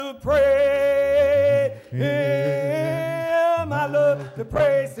to praise him. I love to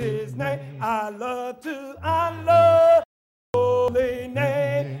praise his name. I love holy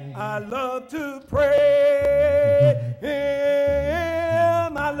name. I love to praise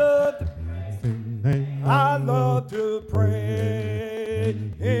him. I love to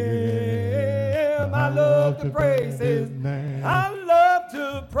praise him. I love to praise his name. I love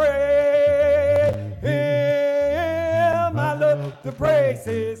to praise him. I love to praise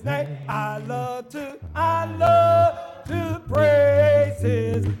his name. I love to praise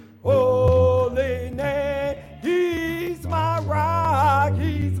his holy name. He's my rock,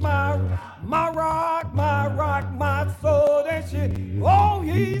 he's my rock, my soul and shit. Oh,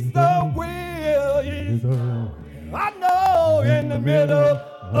 he's the will, I know in the middle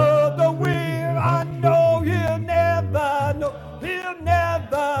of the wheel, I know he'll never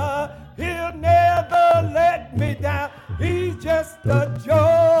let me down. He's just a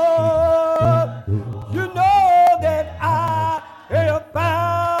joy. You know that I have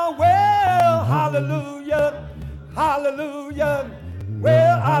found, well, hallelujah, hallelujah.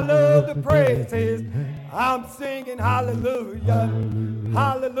 Well, I love the praises. I'm singing hallelujah,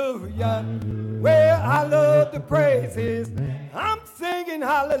 hallelujah. Well, I love the praises. I'm singing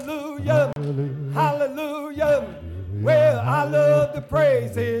hallelujah, hallelujah. Well, I love the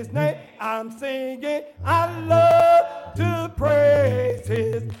praises. I'm singing, I love to praise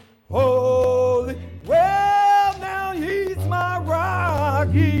his holy. Well, now he's my rock,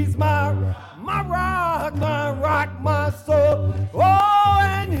 he's my rock, my soul. Oh,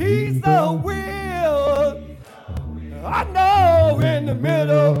 and he's the will. I know in the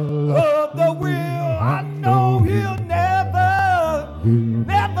middle of the wheel, I know he'll never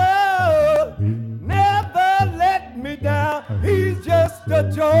let me down. He's just a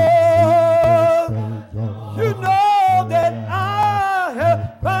joy. You know that I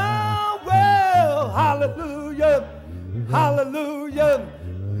have found, well, hallelujah, hallelujah.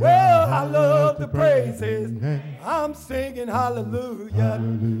 Well, I love the praises. I'm singing hallelujah,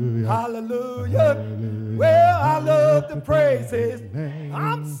 hallelujah. Well, I love the praises.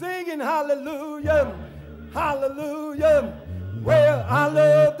 I'm singing hallelujah, hallelujah. Well, I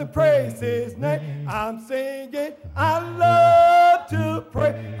love the praises. I'm singing, I love to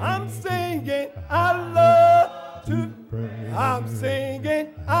pray. I'm singing, I love to pray. I'm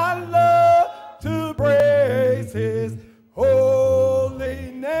singing, I love to praise his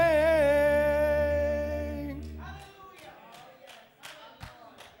holy name.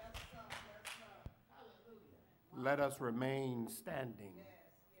 Let us remain standing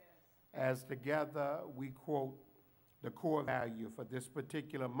as together we quote the core value for this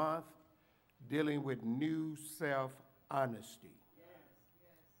particular month, dealing with new self-honesty.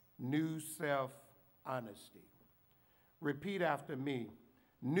 New self-honesty. Repeat after me.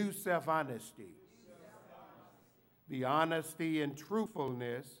 New self-honesty. The honesty and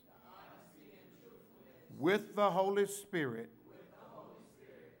truthfulness with the Holy Spirit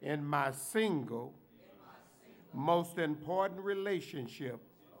in my single, most important relationship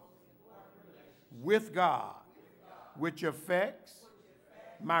with God, which affects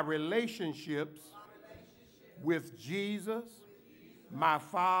my relationships with Jesus, my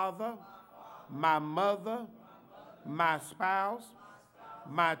father, my mother, my spouse,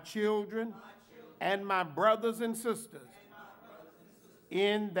 my children, and my brothers and sisters,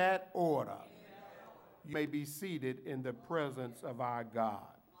 in that order. You may be seated in the presence of our God.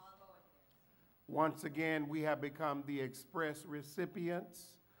 Once again, we have become the express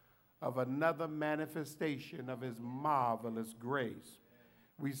recipients of another manifestation of his marvelous grace.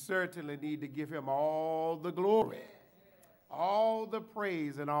 We certainly need to give him all the glory, all the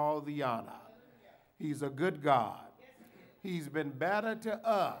praise, and all the honor. He's a good God. He's been better to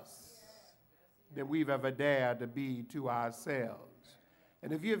us than we've ever dared to be to ourselves.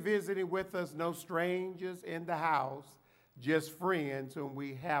 And if you're visiting with us, no strangers in the house, just friends whom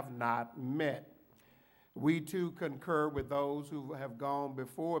we have not met. We too concur with those who have gone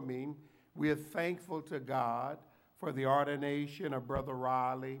before me. We are thankful to God for the ordination of Brother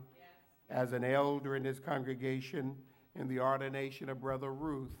Riley as an elder in his congregation, and the ordination of Brother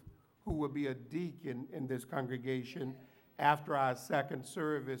Ruth, who will be a deacon in this congregation after our second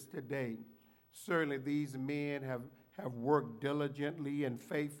service today. Certainly these men have worked diligently and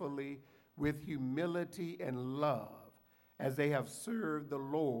faithfully with humility and love as they have served the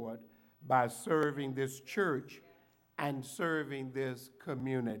Lord by serving this church and serving this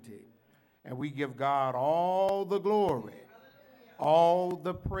community. And we give God all the glory, all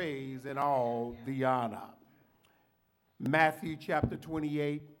the praise, and all the honor. Matthew chapter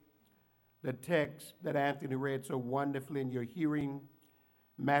 28, the text that Anthony read so wonderfully in your hearing,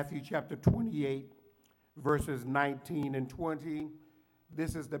 Matthew chapter 28, verses 19 and 20.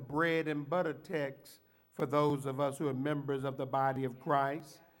 This is the bread and butter text for those of us who are members of the body of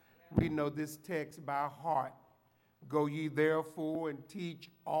Christ. We know this text by heart. Go ye therefore and teach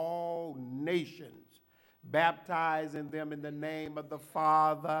all nations, baptizing them in the name of the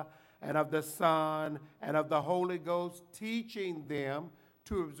Father and of the Son and of the Holy Ghost, teaching them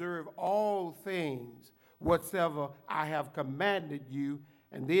to observe all things whatsoever I have commanded you.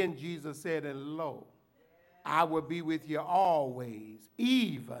 And then Jesus said, and lo, I will be with you always,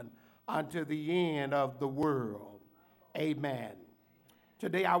 even unto the end of the world. Amen.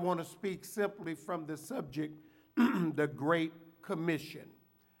 Today I want to speak simply from the subject, the Great Commission.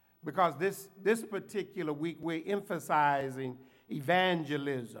 Because this particular week we're emphasizing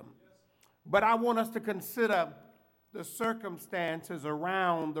evangelism. But I want us to consider the circumstances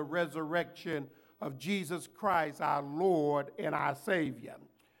around the resurrection of Jesus Christ, our Lord and our Savior.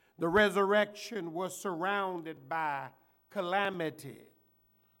 The resurrection was surrounded by calamity,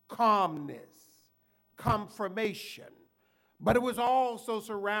 calmness, confirmation, but it was also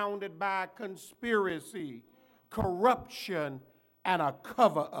surrounded by conspiracy, corruption, and a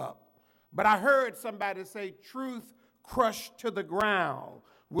cover-up. But I heard somebody say, truth crushed to the ground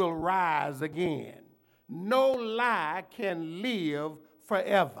will rise again. No lie can live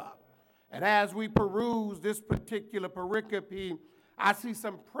forever. And as we peruse this particular pericope, I see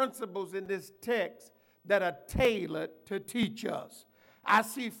some principles in this text that are tailored to teach us. I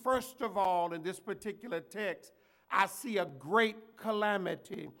see, first of all, in this particular text, I see a great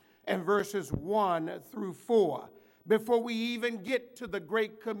calamity in verses 1 through 4. Before we even get to the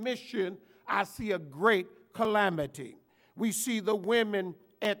Great Commission, I see a great calamity. We see the women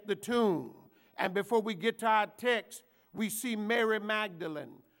at the tomb. And before we get to our text, we see Mary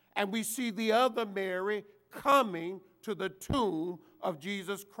Magdalene. And we see the other Mary coming to the tomb of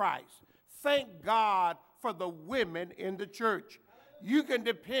Jesus Christ. Thank God for the women in the church. You can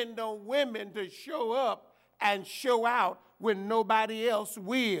depend on women to show up and show out when nobody else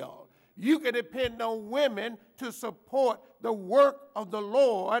will. You can depend on women to support the work of the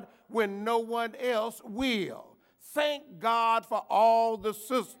Lord when no one else will. Thank God for all the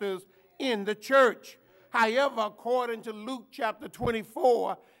sisters in the church. However, according to Luke chapter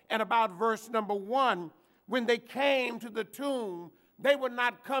 24 and about verse number 1, when they came to the tomb, they were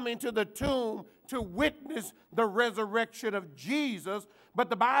not coming to the tomb to witness the resurrection of Jesus, but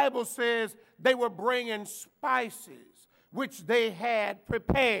the Bible says they were bringing spices which they had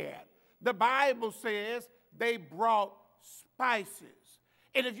prepared. The Bible says they brought spices.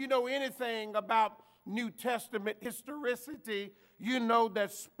 And if you know anything about New Testament historicity, you know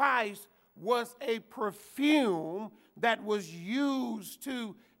that spice was a perfume that was used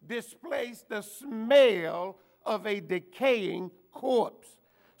to displace the smell of a decaying corpse.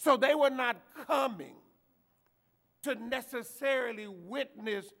 So they were not coming to necessarily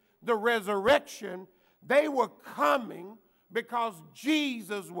witness the resurrection. They were coming because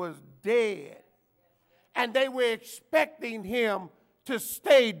Jesus was dead, and they were expecting him to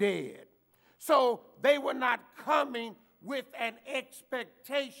stay dead. So they were not coming with an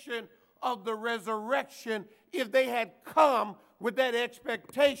expectation of the resurrection. If they had come with that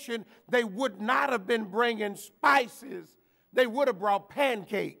expectation, they would not have been bringing spices. They would have brought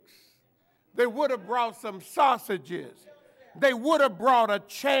pancakes. They would have brought some sausages. They would have brought a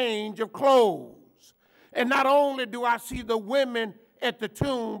change of clothes. And not only do I see the women at the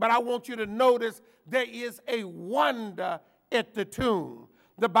tomb, but I want you to notice there is a wonder at the tomb.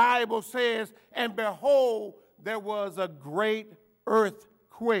 The Bible says, and behold, there was a great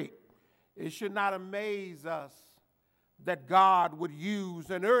earthquake. It should not amaze us that God would use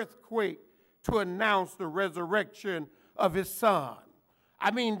an earthquake to announce the resurrection of his son.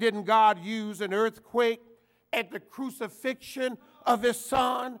 I mean, didn't God use an earthquake at the crucifixion of his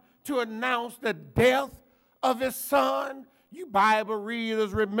son to announce the death of his son? You Bible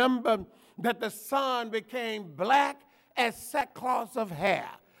readers remember that the sun became black as sackcloth of hair.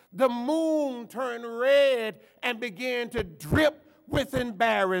 The moon turned red and began to drip with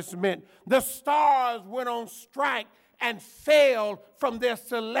embarrassment. The stars went on strike and fell from their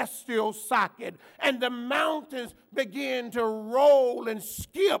celestial socket. And the mountains began to roll and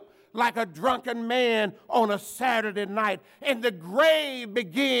skip like a drunken man on a Saturday night. And the grave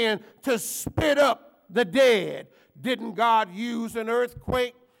began to spit up the dead. Didn't God use an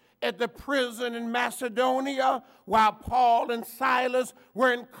earthquake at the prison in Macedonia while Paul and Silas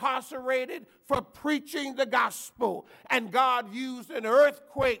were incarcerated for preaching the gospel? And God used an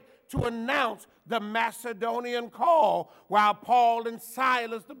earthquake to announce the Macedonian call while Paul and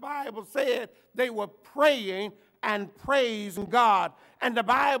Silas, the Bible said, they were praying and praising God. And the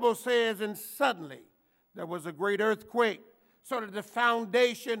Bible says, and suddenly there was a great earthquake, so that the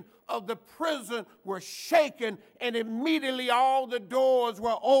foundation of the prison were shaken, and immediately all the doors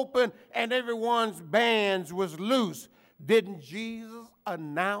were open and everyone's bands was loose. Didn't Jesus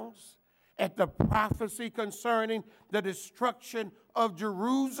announce at the prophecy concerning the destruction of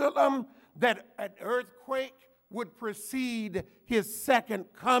Jerusalem that an earthquake would precede his second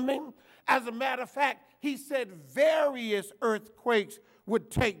coming? As a matter of fact, he said various earthquakes would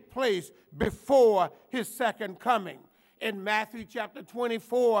take place before his second coming. In Matthew chapter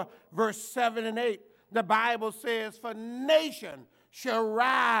 24, verse 7 and 8, the Bible says, "For nation shall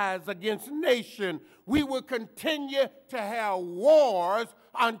rise against nation. We will continue to have wars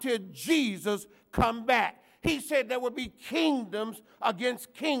until Jesus come back." He said there would be kingdoms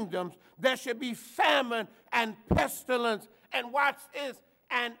against kingdoms. There should be famine and pestilence. And watch this,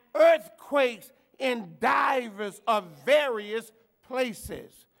 and earthquakes in divers of various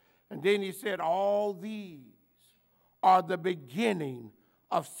places. And then he said, all these are the beginning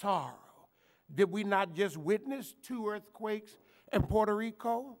of sorrow. Did we not just witness 2 earthquakes in Puerto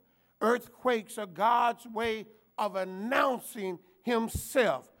Rico? Earthquakes are God's way of announcing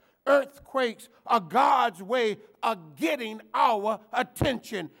himself. Earthquakes are God's way of getting our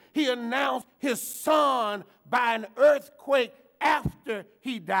attention. He announced his son by an earthquake after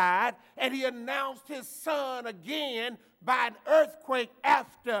he died, and he announced his son again by an earthquake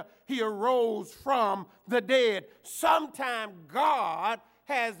after he arose from the dead. Sometimes God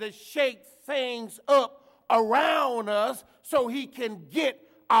has to shake things up around us so he can get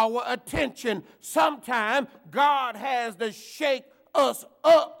our attention. Sometimes God has to shake us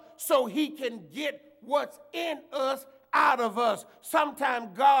up so he can get what's in us out of us.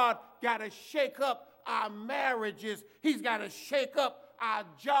 Sometimes God got to shake up our marriages. He's got to shake up our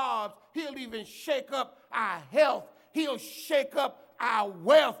jobs. He'll even shake up our health. He'll shake up our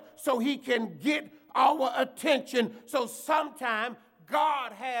wealth so he can get our attention. So sometimes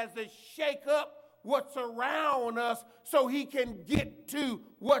God has to shake up what's around us so he can get to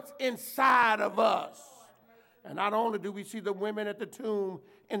what's inside of us. And not only do we see the women at the tomb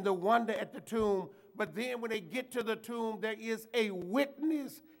and the wonder at the tomb, but then when they get to the tomb, there is a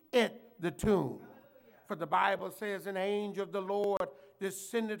witness at the tomb. For the Bible says an angel of the Lord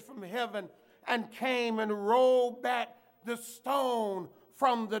descended from heaven and came and rolled back the stone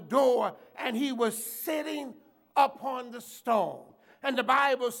from the door, and he was sitting upon the stone. And the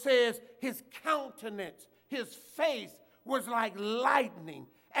Bible says his countenance, his face was like lightning,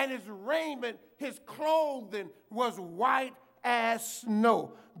 and his raiment, his clothing was white as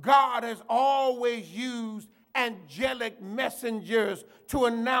snow. God has always used angelic messengers to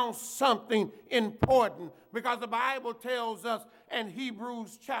announce something important, because the Bible tells us in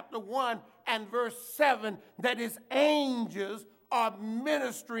Hebrews chapter 1 and verse 7 that his angels are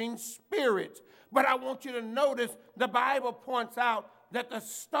ministering spirits. But I want you to notice the Bible points out that the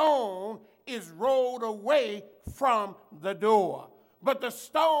stone is rolled away from the door. But the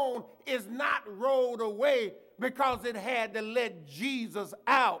stone is not rolled away because it had to let Jesus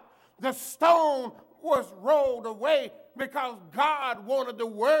out. The stone was rolled away because God wanted the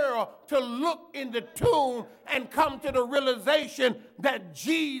world to look in the tomb and come to the realization that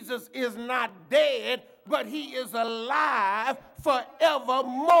Jesus is not dead, but he is alive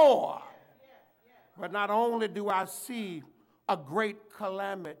forevermore. But not only do I see a great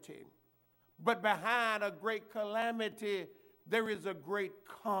calamity, but behind a great calamity, there is a great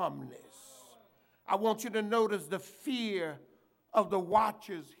calmness. I want you to notice the fear of the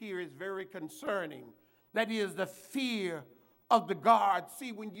watchers here is very concerning. That is the fear of the guard.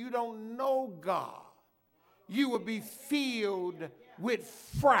 See, when you don't know God, you will be filled with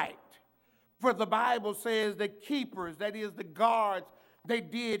fright. For the Bible says the keepers, that is the guards, they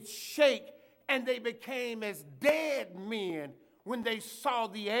did shake and they became as dead men when they saw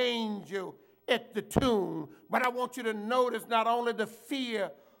the angel at the tomb. But I want you to notice not only the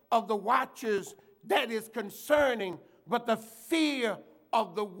fear of the watchers that is concerning, but the fear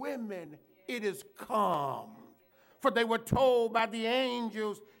of the women, it is calm. For they were told by the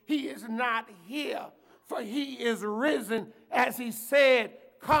angels, he is not here, for he is risen, as he said,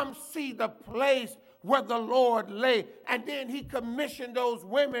 come see the place where the Lord lay. And then he commissioned those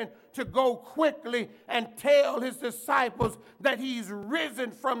women to go quickly and tell his disciples that he's risen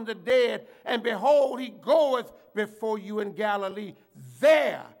from the dead. And behold, he goeth before you in Galilee.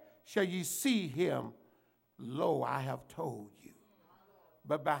 There shall ye see him. Lo, I have told you.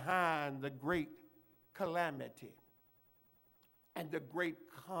 But behind the great calamity and the great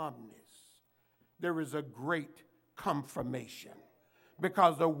calmness, there is a great confirmation,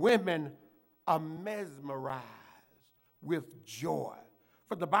 because the women are mesmerized with joy.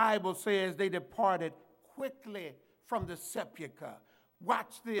 For the Bible says they departed quickly from the sepulchre.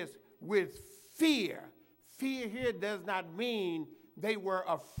 Watch this, with fear. Fear here does not mean they were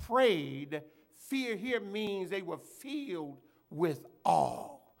afraid. Fear here means they were filled with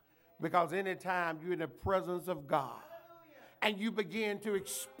awe. Because anytime you're in the presence of God and you begin to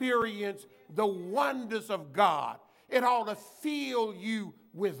experience the wonders of God, it ought to fill you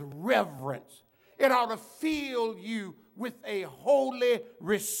with reverence. It ought to fill you with a holy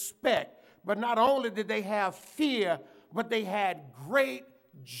respect. But not only did they have fear, but they had great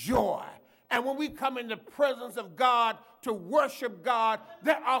joy. And when we come in the presence of God to worship God,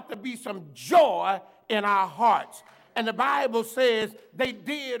 there ought to be some joy in our hearts. And the Bible says they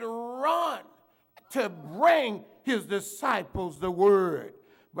did run to bring his disciples the word.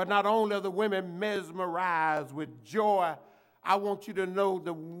 But not only are the women mesmerized with joy, I want you to know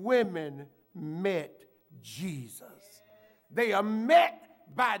the women met Jesus. They are met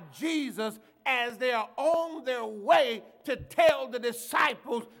by Jesus as they are on their way to tell the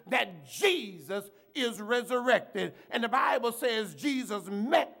disciples that Jesus is resurrected. And the Bible says Jesus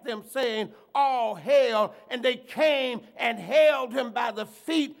met them saying, all hail. And they came and held him by the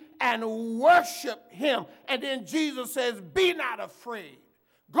feet and worshiped him. And then Jesus says, be not afraid.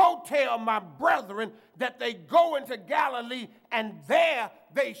 Go tell my brethren that they go into Galilee, and there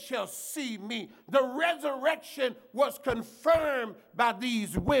they shall see me. The resurrection was confirmed by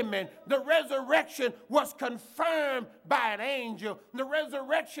these women. The resurrection was confirmed by an angel. The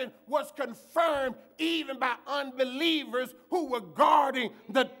resurrection was confirmed even by unbelievers who were guarding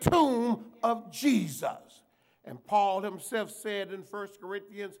the tomb of Jesus. And Paul himself said in 1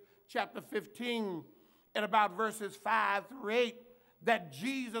 Corinthians chapter 15, at about verses 5 through 8, that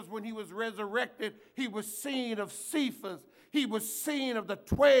Jesus, when he was resurrected, he was seen of Cephas. He was seen of the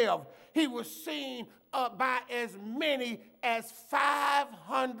 12. He was seen by as many as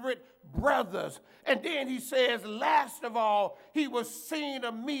 500 brothers. And then he says, last of all, he was seen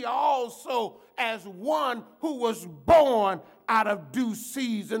of me also as one who was born out of due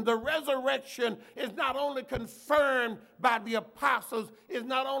season. The resurrection is not only confirmed by the apostles, it's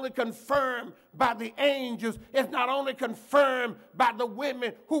not only confirmed by the angels, it's not only confirmed by the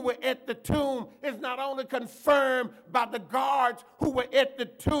women who were at the tomb, it's not only confirmed by the guards who were at the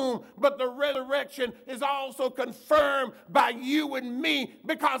tomb, but the resurrection is also confirmed by you and me,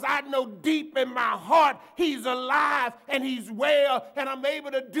 because I know deep in my heart he's alive and he's well, and I'm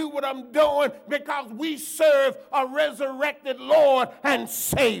able to do what I'm doing because we serve a resurrected Lord and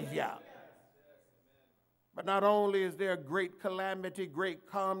Savior. But not only is there great calamity, great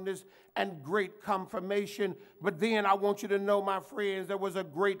calmness, and great confirmation, but then I want you to know, my friends, there was a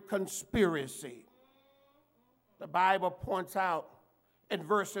great conspiracy. The Bible points out in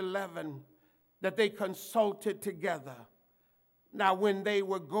verse 11 that they consulted together. Now, when they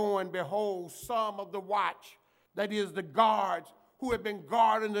were going, behold, some of the watch, that is the guards who had been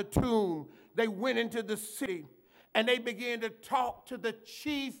guarding the tomb, they went into the city and they began to talk to the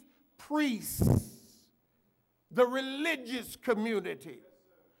chief priests, the religious community.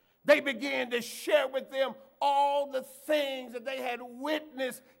 They began to share with them all the things that they had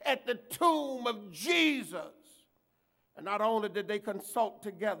witnessed at the tomb of Jesus. And not only did they consult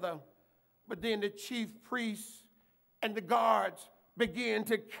together, but then the chief priests and the guards began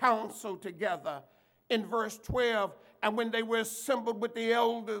to counsel together. In verse 12, and when they were assembled with the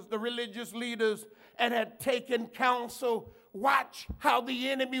elders, the religious leaders, and had taken counsel, watch how the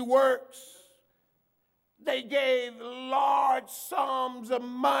enemy works. They gave large sums of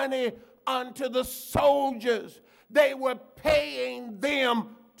money unto the soldiers. They were paying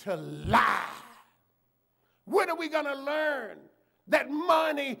them to lie. When are we going to learn that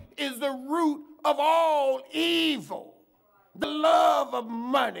money is the root of all evil? The love of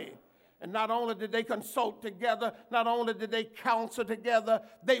money. And not only did they consult together, not only did they counsel together,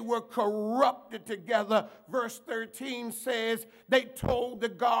 they were corrupted together. Verse 13 says, they told the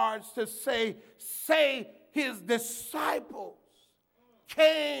guards to say his disciples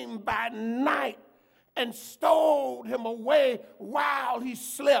came by night and stole him away while he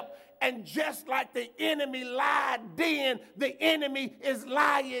slept. And just like the enemy lied then, the enemy is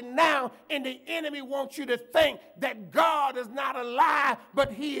lying now. And the enemy wants you to think that God is not alive,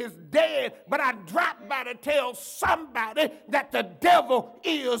 but he is dead. But I dropped by to tell somebody that the devil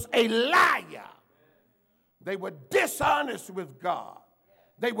is a liar. They were dishonest with God.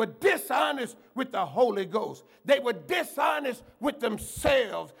 They were dishonest with the Holy Ghost. They were dishonest with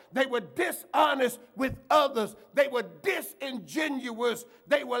themselves. They were dishonest with others. They were disingenuous.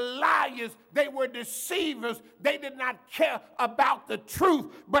 They were liars. They were deceivers. They did not care about the truth.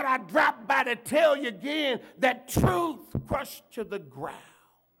 But I dropped by to tell you again that truth crushed to the ground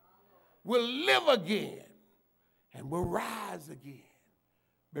will live again and will rise again,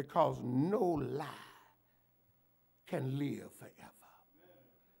 because no lie can live forever.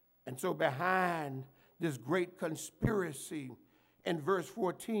 And so behind this great conspiracy, in verse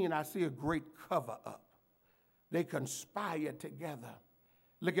 14, I see a great cover up. They conspire together.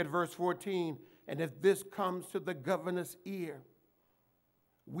 Look at verse 14. And if this comes to the governor's ear,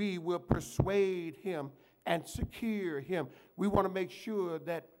 we will persuade him and secure him. We want to make sure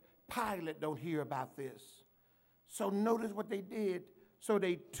that Pilate don't hear about this. So notice what they did. So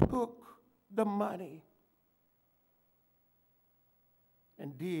they took the money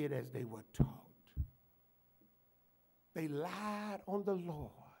and did as they were taught. They lied on the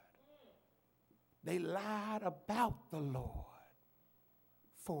Lord. They lied about the Lord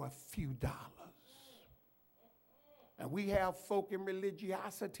for a few dollars. And we have folk in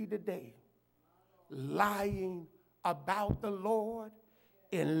religiosity today lying about the Lord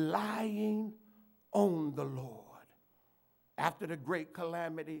and lying on the Lord. After the great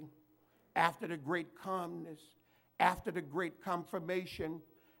calamity, after the great calmness, after the great confirmation,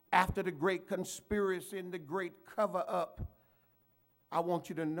 after the great conspiracy and the great cover-up, I want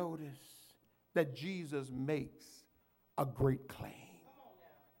you to notice that Jesus makes a great claim.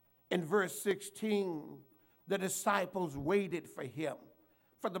 In verse 16, the disciples waited for him.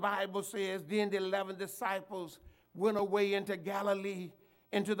 For the Bible says, then the 11 disciples went away into Galilee,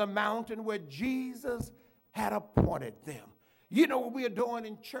 into the mountain where Jesus had appointed them. You know what we are doing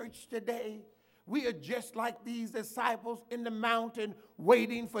in church today? We are just like these disciples in the mountain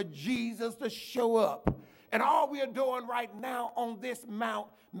waiting for Jesus to show up. And all we are doing right now on this mount,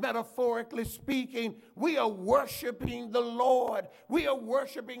 metaphorically speaking, we are worshiping the Lord. We are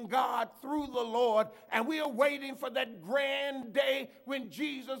worshiping God through the Lord. And we are waiting for that grand day when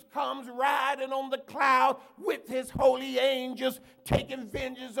Jesus comes riding on the cloud with his holy angels, taking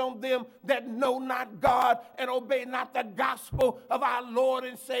vengeance on them that know not God and obey not the gospel of our Lord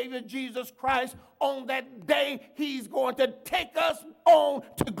and Savior Jesus Christ. On that day, he's going to take us on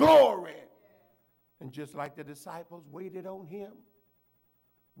to glory. And just like the disciples waited on him,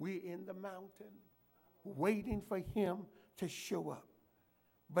 we're in the mountain waiting for him to show up.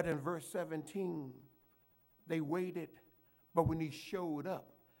 But in verse 17, they waited, but when he showed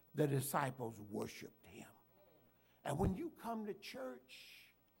up, the disciples worshiped him. And when you come to church,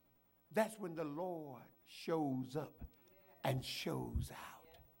 that's when the Lord shows up and shows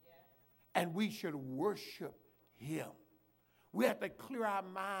out. And we should worship him. We have to clear our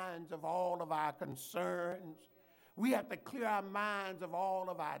minds of all of our concerns. We have to clear our minds of all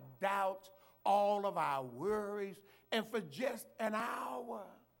of our doubts, all of our worries. And for just an hour,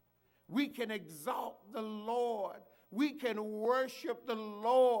 we can exalt the Lord. We can worship the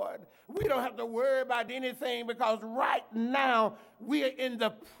Lord. We don't have to worry about anything, because right now we are in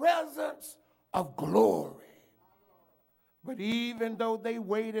the presence of glory. But even though they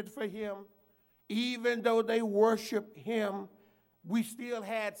waited for him, even though they worshiped him, we still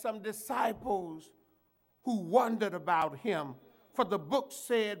had some disciples who wondered about him. For the book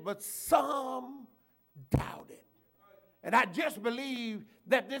said, but some doubted. And I just believe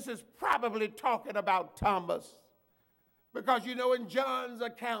that this is probably talking about Thomas. Because you know, in John's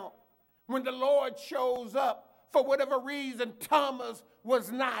account, when the Lord shows up, for whatever reason, Thomas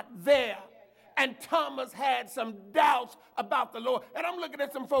was not there. And Thomas had some doubts about the Lord. And I'm looking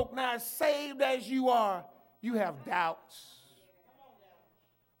at some folk now, saved as you are, you have doubts.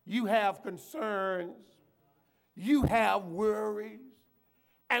 You have concerns. You have worries.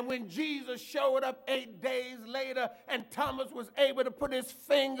 And when Jesus showed up 8 days later and Thomas was able to put his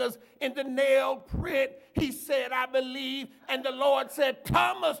fingers in the nail print, he said, I believe. And the Lord said,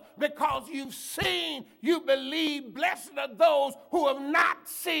 Thomas, because you've seen, you believe. Blessed are those who have not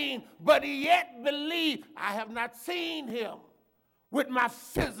seen, but yet believe. I have not seen him with my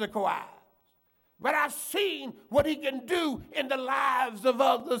physical eyes, but I've seen what he can do in the lives of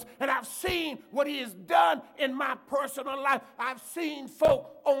others. And I've seen what he has done in my personal life. I've seen folk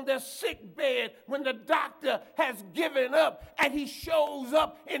on their sick bed when the doctor has given up, and he shows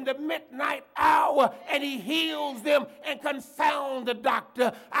up in the midnight hour and he heals them and confound the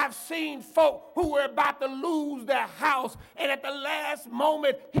doctor. I've seen folk who were about to lose their house, and at the last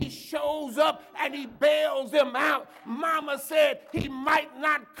moment he shows up and he bails them out. Mama said he might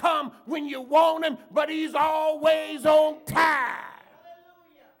not come when you want him, but he's always on time.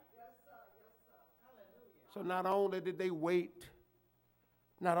 So not only did they wait,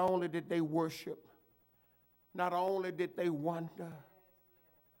 not only did they worship, not only did they wonder,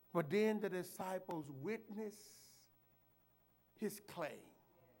 but then the disciples witnessed his claim.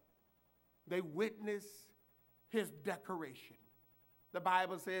 They witnessed his declaration. The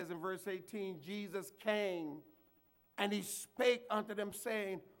Bible says in verse 18, Jesus came and he spake unto them,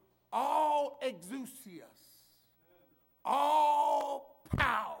 saying, all exousias, all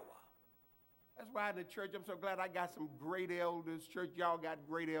power. That's why in the church, I'm so glad I got some great elders. Church, y'all got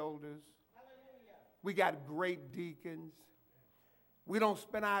great elders. Hallelujah. We got great deacons. We don't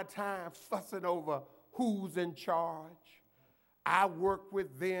spend our time fussing over who's in charge. I work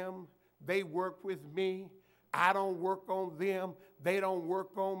with them. They work with me. I don't work on them. They don't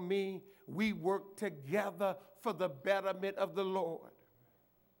work on me. We work together for the betterment of the Lord.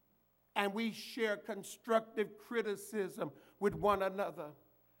 And we share constructive criticism with one another.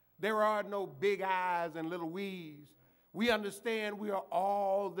 There are no big I's and little we's. We understand we are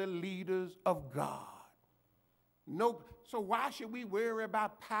all the leaders of God. No, so why should we worry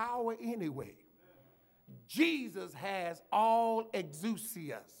about power anyway? Jesus has all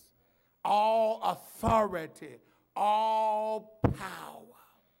exousias, all authority, all power.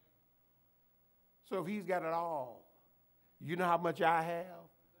 So if he's got it all, you know how much I have?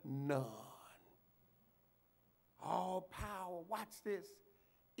 None. All power, watch this,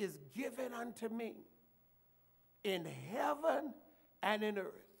 is given unto me in heaven and in earth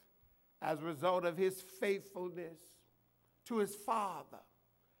as a result of his faithfulness to his Father.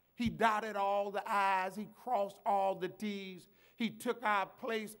 He dotted all the I's. He crossed all the T's. He took our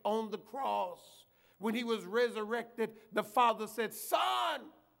place on the cross. When he was resurrected, the Father said, Son,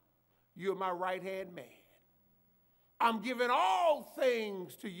 you're my right-hand man. I'm giving all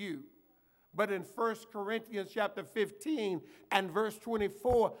things to you. But in 1 Corinthians chapter 15 and verse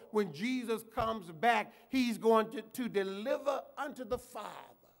 24, when Jesus comes back, he's going to deliver unto the Father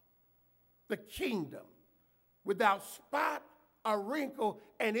the kingdom without spot or wrinkle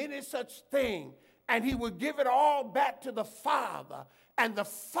and any such thing. And he will give it all back to the Father, and the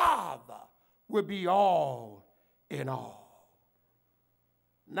Father will be all in all.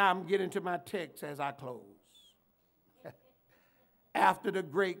 Now I'm getting to my text as I close. After the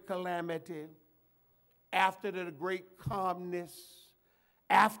great calamity, after the great calmness,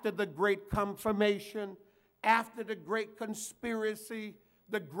 after the great confirmation, after the great conspiracy,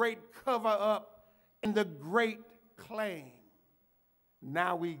 the great cover-up, and the great claim,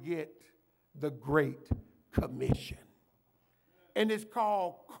 now we get the Great Commission. And it's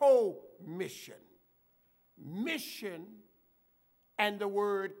called co-mission. Mission and the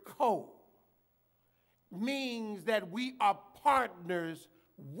word co means that we are partners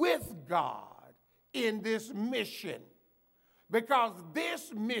with God in this mission. Because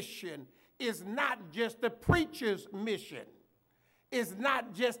this mission is not just the preacher's mission. It's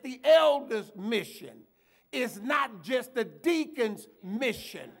not just the elder's mission. It's not just the deacon's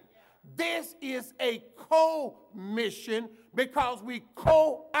mission. This is a co-mission because we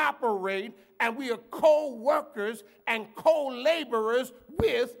cooperate and we are co-workers and co-laborers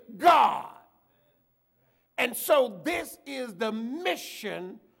with God. And so this is the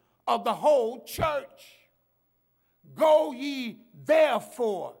mission of the whole church. Go ye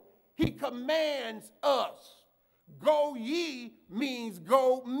therefore. He commands us. Go ye means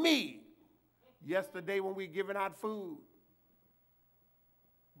go me. Yesterday when we giving out food,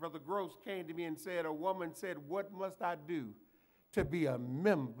 Brother Gross came to me and said, a woman said, what must I do to be a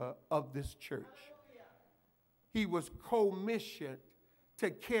member of this church? He was commissioned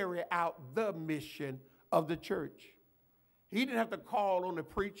to carry out the mission of the church. He didn't have to call on the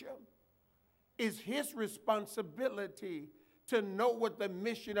preacher. It's his responsibility to know what the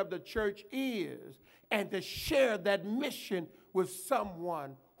mission of the church is and to share that mission with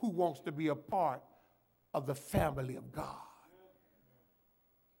someone who wants to be a part of the family of God.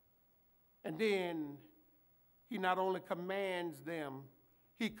 And then he not only commands them,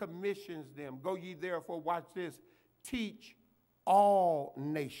 he commissions them. Go ye therefore, watch this, teach all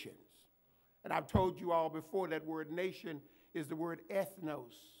nations. And I've told you all before that word nation is the word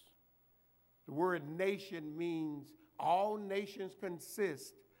ethnos. The word nation means all nations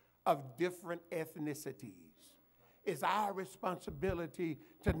consist of different ethnicities. It's our responsibility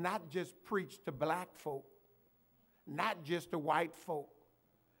to not just preach to black folk, not just to white folk,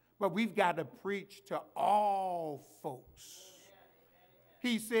 but we've got to preach to all folks.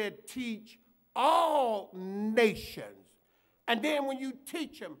 He said, teach all nations. And then when you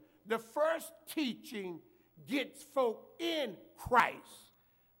teach them, the first teaching gets folk in Christ.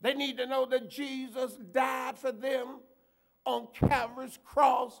 They need to know that Jesus died for them on Calvary's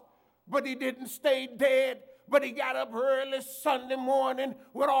cross, but he didn't stay dead. But he got up early Sunday morning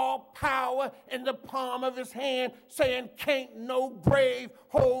with all power in the palm of his hand, saying, can't no grave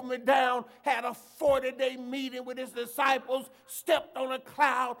hold me down. Had a 40-day meeting with his disciples, stepped on a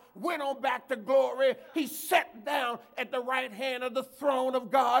cloud, went on back to glory. He sat down at the right hand of the throne of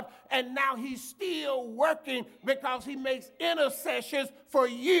God, and now he's still working because he makes intercessions for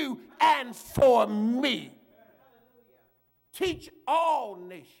you and for me. Teach all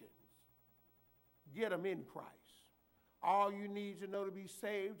nations. Get them in Christ. All you need to know to be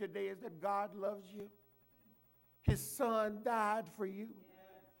saved today is that God loves you. His son died for you.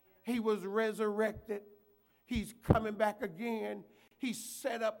 He was resurrected. He's coming back again. He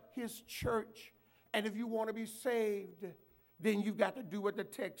set up his church. And if you want to be saved, then you've got to do what the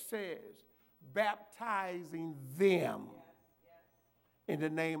text says, baptizing them in the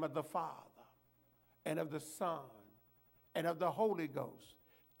name of the Father and of the Son and of the Holy Ghost,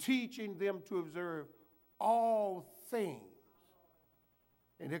 teaching them to observe all things.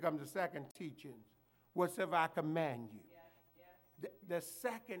 And here comes the second teaching, whatsoever I command you. The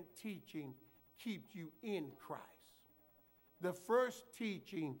second teaching keeps you in Christ. The first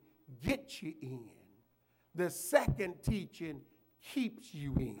teaching gets you in. The second teaching keeps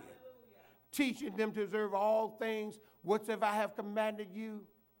you in. Teaching them to observe all things, whatsoever I have commanded you.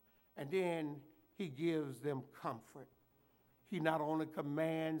 And then he gives them comfort. He not only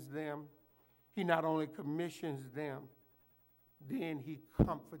commands them, he not only commissions them, then he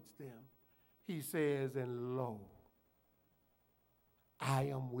comforts them. He says, and lo, I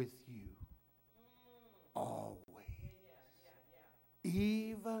am with you always,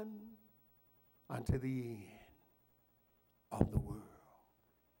 even unto the end of the world.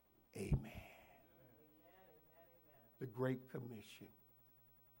 Amen. The Great Commission.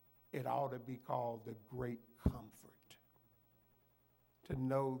 It ought to be called the Great Comfort. To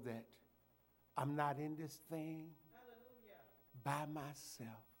know that I'm not in this thing by myself,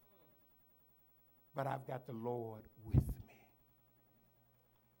 but I've got the Lord with me.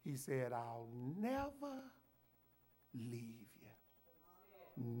 He said, I'll never leave you,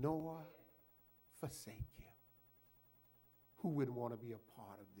 nor forsake you. Who wouldn't want to be a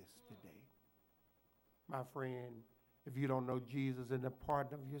part of this today? My friend, if you don't know Jesus and the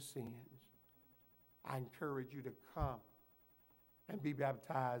pardon of your sins, I encourage you to come and be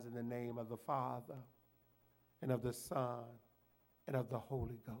baptized in the name of the Father and of the Son and of the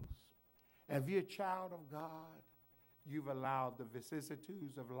Holy Ghost. And if you're a child of God, you've allowed the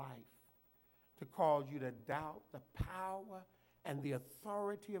vicissitudes of life to cause you to doubt the power and the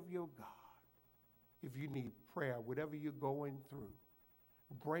authority of your God. If you need prayer, whatever you're going through,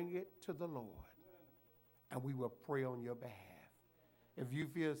 bring it to the Lord, and we will pray on your behalf. If you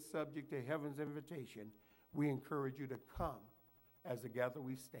feel subject to heaven's invitation, we encourage you to come as together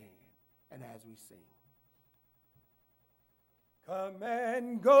we stand and as we sing. Come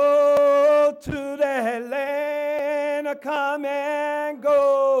and go to that land. Come and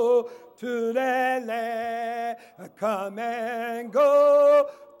go to that land. Come and go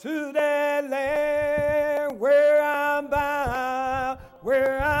to that land where I'm bound,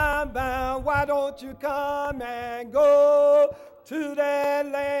 where I'm bound. Why don't you come and go to that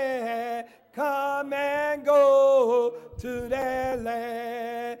land? Come and go to that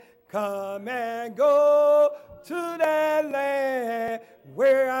land. Come and go to that land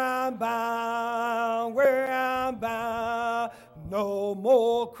where I'm bound, where I'm bound. No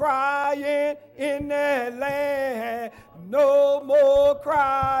more crying in that land. No more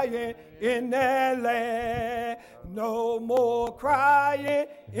crying in that land. No more crying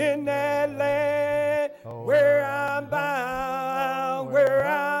in that land where I'm bound, where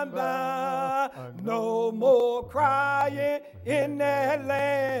I'm bound. No more crying in that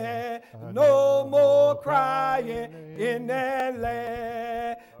land. No more crying in that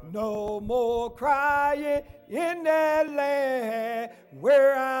land. No more crying in that land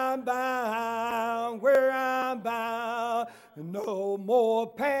where I'm bound, where I'm bound. No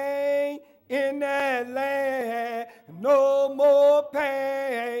more pain in that land. No more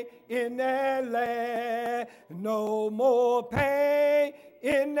pain in that land. No more pain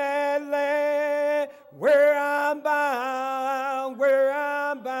in that land where I'm bound, where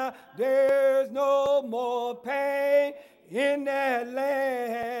I'm bound. There's no more pain in that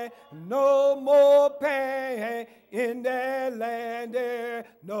land. No more pain in that land. There's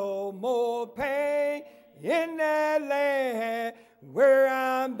no more pain in that land where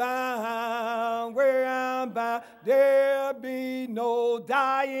I'm bound, where I'm bound. There'll be no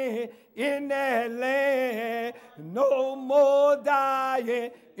dying in that land. No more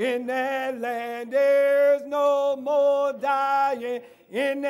dying in that land. There's no more dying in that